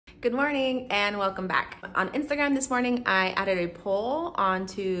Good morning and welcome back. On Instagram this morning, I added a poll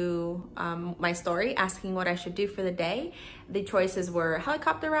onto my story asking what I should do for the day. The choices were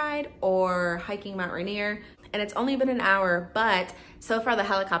helicopter ride or hiking Mount Rainier. And it's only been an hour, but so far the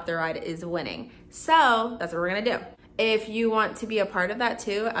helicopter ride is winning. So that's what we're gonna do. If you want to be a part of that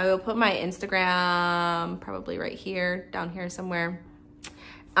too, I will put my Instagram probably right here, down here somewhere.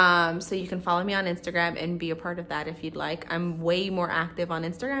 So you can follow me on Instagram and be a part of that if you'd like. I'm way more active on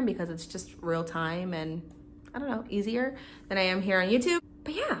Instagram because it's just real time and I don't know, easier than I am here on YouTube.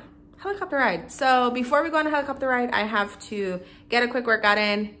 But yeah, helicopter ride. So before we go on a helicopter ride, I have to get a quick workout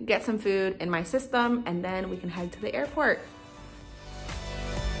in, get some food in my system, and then we can head to the airport.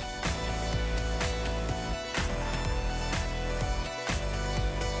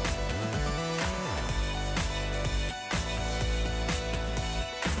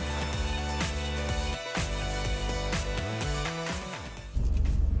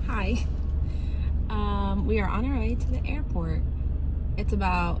 Hi. We are on our way to the airport. It's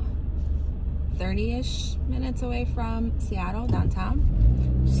about 30-ish minutes away from Seattle, downtown.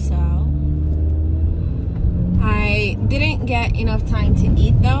 So I didn't get enough time to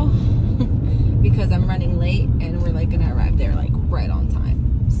eat though because I'm running late and we're like gonna arrive there like right on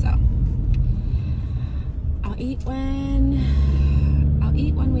time. So I'll eat when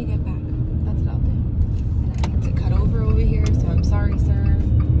we get back. That's what I'll do. And I need to cut over here, so I'm sorry, sir.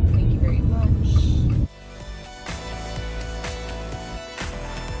 Thank you very much.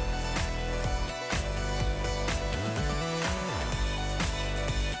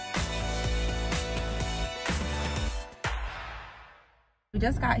 We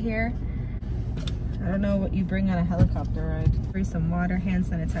just got here. I don't know what you bring on a helicopter ride. Bring some water, hand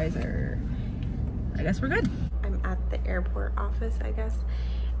sanitizer. I guess we're good. I'm at the airport office, I guess.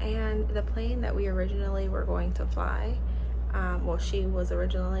 And the plane that we originally were going to fly, well, she was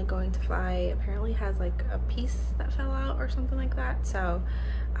originally going to fly, apparently has like a piece that fell out or something like that. So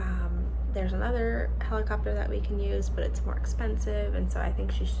there's another helicopter that we can use, but it's more expensive. And so I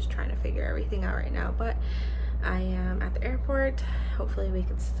think she's just trying to figure everything out right now. But I am at the airport. Hopefully we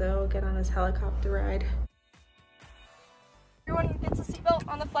can still get on this helicopter ride. Everyone gets a seatbelt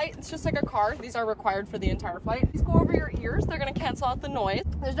on the flight. It's just like a car. These are required for the entire flight. These go over your ears. They're gonna cancel out the noise.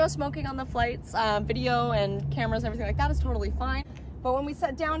 There's no smoking on the flights. Video and cameras and everything like that is totally fine. But when we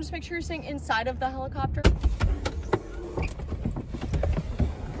sit down, just make sure you're staying inside of the helicopter.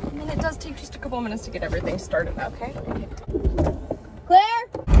 And then it does take just a couple of minutes to get everything started, okay? Clear?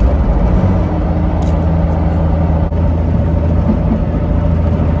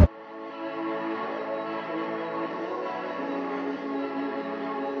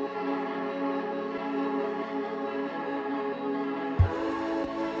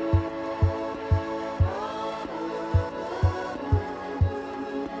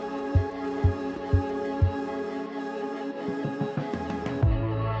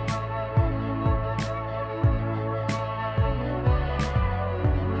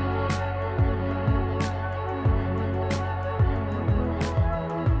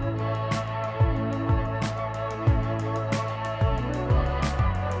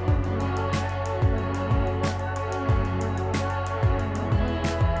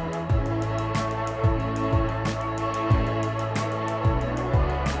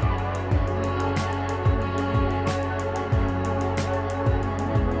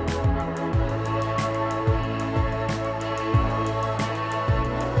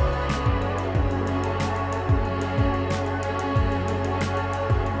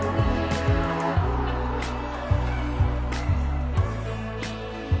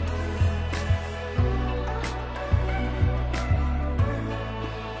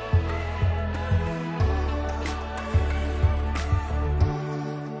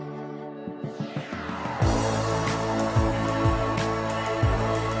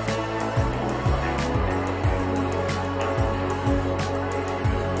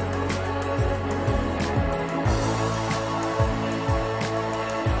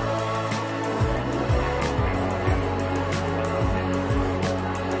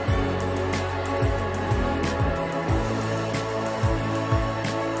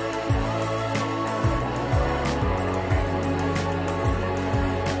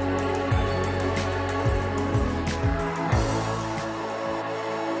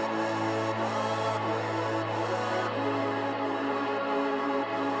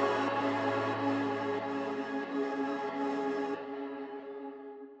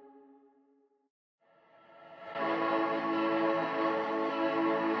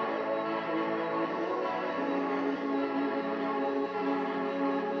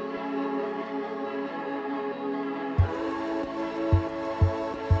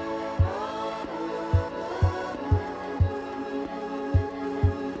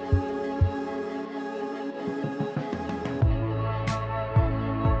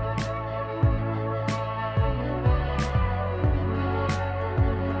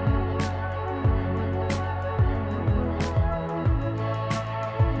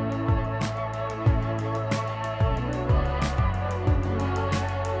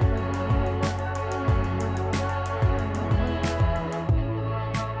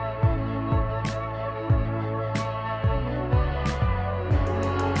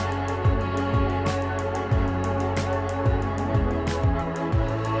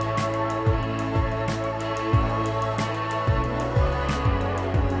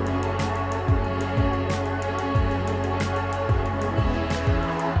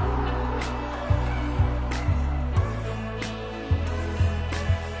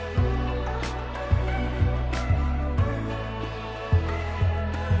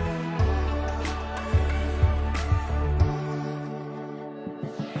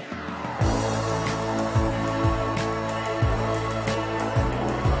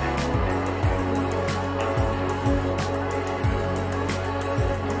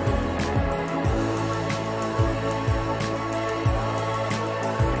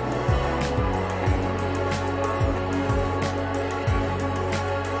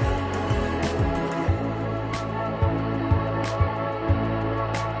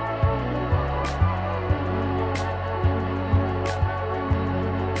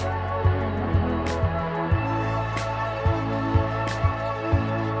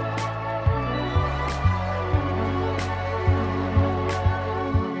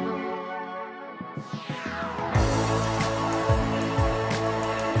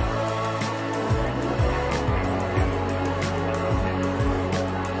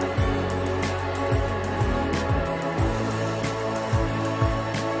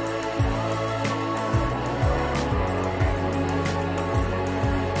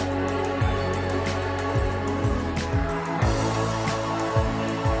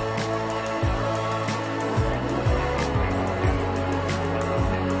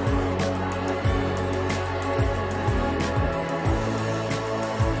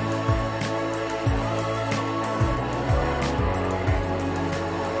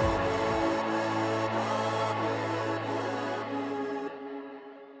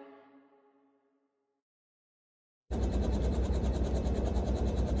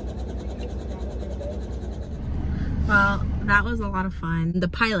 Well, that was a lot of fun. The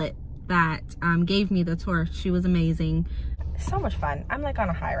pilot that gave me the tour, she was amazing. So much fun. I'm like on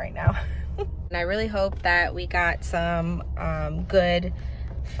a high right now. And I really hope that we got some good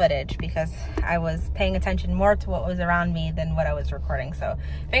footage, because I was paying attention more to what was around me than what I was recording. So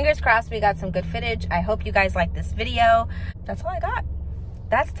fingers crossed we got some good footage. I hope you guys liked this video. That's all I got.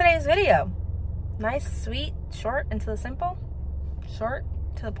 That's today's video. Nice, sweet, short and to the simple. Short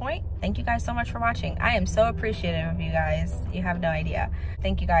to the point. Thank you guys so much for watching. I am so appreciative of you guys. You have no idea.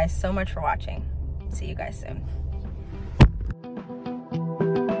 Thank you guys so much for watching. See you guys soon.